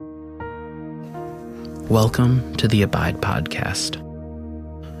Welcome to the Abide Podcast.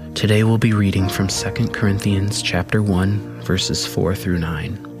 Today we'll be reading from 2 Corinthians chapter 1, verses 4 through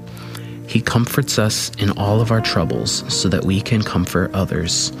 9. He comforts us in all of our troubles so that we can comfort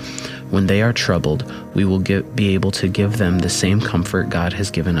others. When they are troubled, we will be able to give them the same comfort God has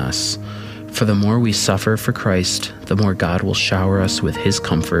given us. For the more we suffer for Christ, the more God will shower us with his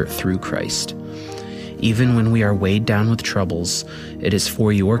comfort through Christ. Even when we are weighed down with troubles, it is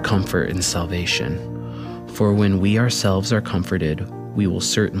for your comfort and salvation. For when we ourselves are comforted, we will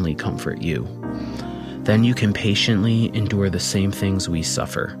certainly comfort you. Then you can patiently endure the same things we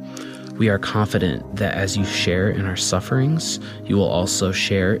suffer. We are confident that as you share in our sufferings, you will also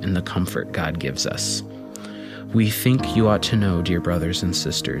share in the comfort God gives us. We think you ought to know, dear brothers and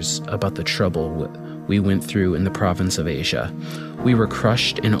sisters, about the trouble we went through in the province of Asia. We were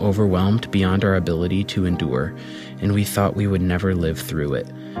crushed and overwhelmed beyond our ability to endure, and we thought we would never live through it.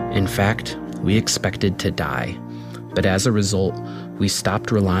 In fact, we expected to die. But as a result, we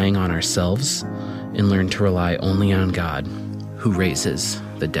stopped relying on ourselves and learned to rely only on God, who raises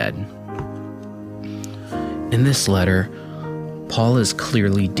the dead. In this letter, Paul is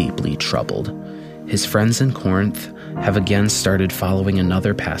clearly deeply troubled. His friends in Corinth have again started following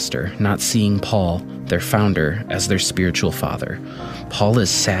another pastor, not seeing Paul, their founder, as their spiritual father. Paul is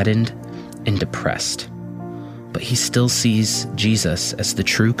saddened and depressed, but he still sees Jesus as the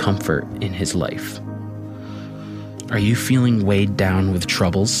true comfort in his life. Are you feeling weighed down with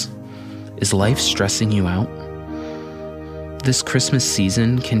troubles? Is life stressing you out? This Christmas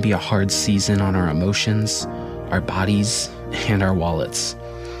season can be a hard season on our emotions, our bodies, and our wallets.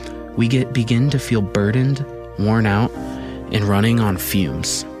 We begin to feel burdened, worn out, and running on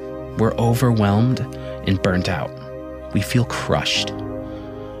fumes. We're overwhelmed and burnt out. We feel crushed.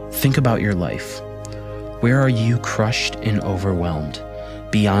 Think about your life. Where are you crushed and overwhelmed,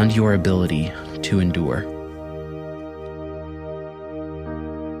 beyond your ability to endure?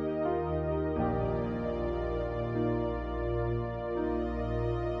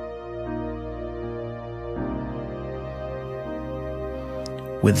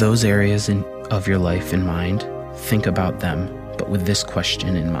 With those areas of your life in mind, think about them, but with this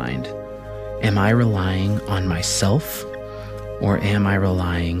question in mind. Am I relying on myself, or am I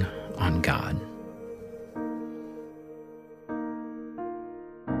relying on God?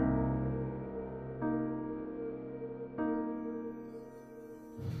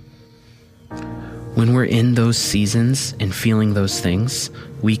 When we're in those seasons and feeling those things,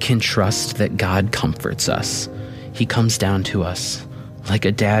 we can trust that God comforts us. He comes down to us like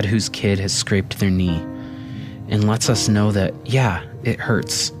a dad whose kid has scraped their knee and lets us know that, yeah, it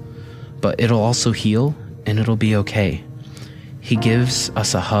hurts, but it'll also heal and it'll be okay. He gives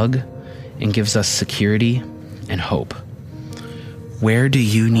us a hug and gives us security and hope. Where do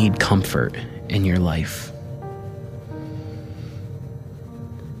you need comfort in your life?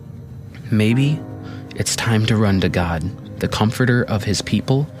 Maybe it's time to run to God, the comforter of his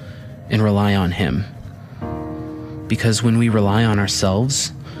people, and rely on him. Because when we rely on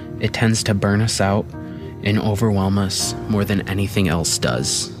ourselves, it tends to burn us out and overwhelm us more than anything else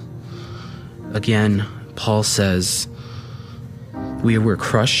does. Again, Paul says, we were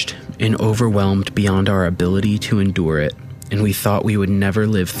crushed and overwhelmed beyond our ability to endure it, and we thought we would never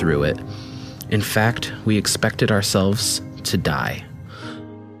live through it. In fact, we expected ourselves to die.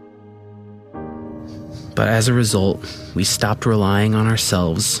 But as a result, we stopped relying on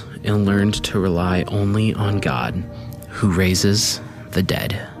ourselves and learned to rely only on God, who raises the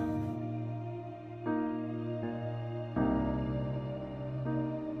dead.